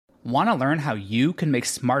Want to learn how you can make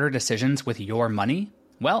smarter decisions with your money?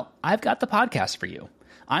 Well, I've got the podcast for you.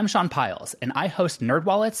 I'm Sean Piles, and I host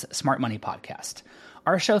NerdWallet's Smart Money Podcast.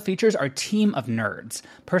 Our show features our team of nerds,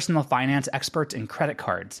 personal finance experts in credit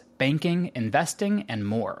cards, banking, investing, and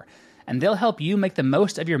more. And they'll help you make the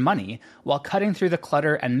most of your money while cutting through the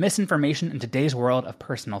clutter and misinformation in today's world of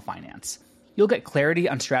personal finance. You'll get clarity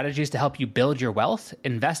on strategies to help you build your wealth,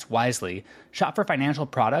 invest wisely, shop for financial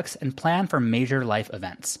products, and plan for major life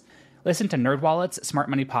events. Listen to NerdWallet's Smart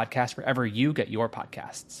Money Podcast wherever you get your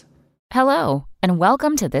podcasts. Hello, and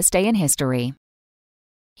welcome to This Day in History.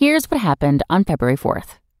 Here's what happened on February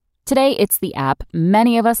 4th. Today, it's the app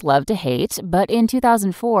many of us love to hate, but in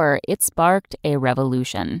 2004, it sparked a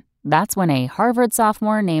revolution. That's when a Harvard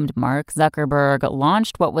sophomore named Mark Zuckerberg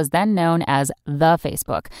launched what was then known as the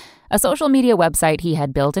Facebook, a social media website he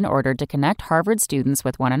had built in order to connect Harvard students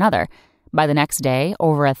with one another. By the next day,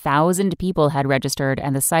 over 1,000 people had registered,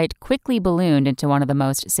 and the site quickly ballooned into one of the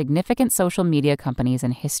most significant social media companies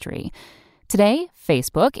in history. Today,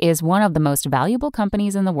 Facebook is one of the most valuable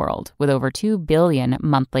companies in the world, with over 2 billion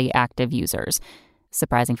monthly active users.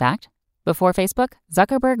 Surprising fact? Before Facebook,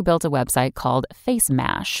 Zuckerberg built a website called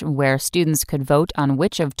FaceMash, where students could vote on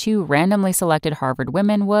which of 2 randomly selected Harvard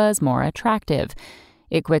women was more attractive.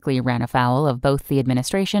 It quickly ran afoul of both the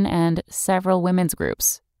administration and several women's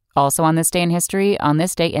groups. Also on this day in history, on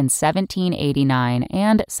this day in 1789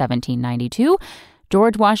 and 1792,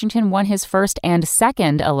 George Washington won his first and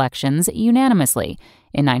second elections unanimously.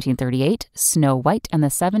 In 1938, Snow White and the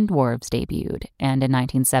Seven Dwarfs debuted, and in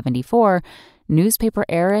 1974, newspaper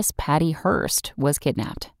heiress Patty Hearst was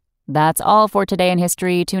kidnapped. That's all for today in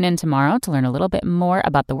history. Tune in tomorrow to learn a little bit more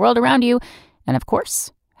about the world around you, and of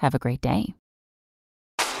course, have a great day.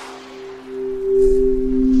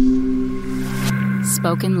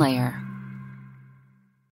 Spoken Layer.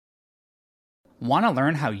 Want to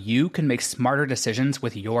learn how you can make smarter decisions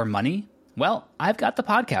with your money? Well, I've got the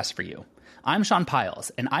podcast for you. I'm Sean Piles,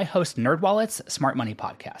 and I host NerdWallet's Smart Money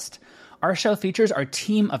Podcast. Our show features our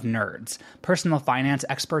team of nerds, personal finance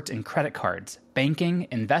experts in credit cards, banking,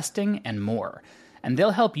 investing, and more. And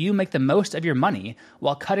they'll help you make the most of your money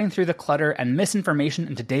while cutting through the clutter and misinformation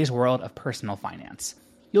in today's world of personal finance.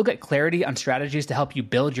 You'll get clarity on strategies to help you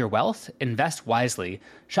build your wealth, invest wisely,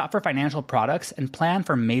 shop for financial products, and plan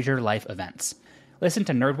for major life events. Listen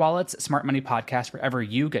to NerdWallet's Smart Money Podcast wherever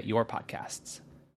you get your podcasts.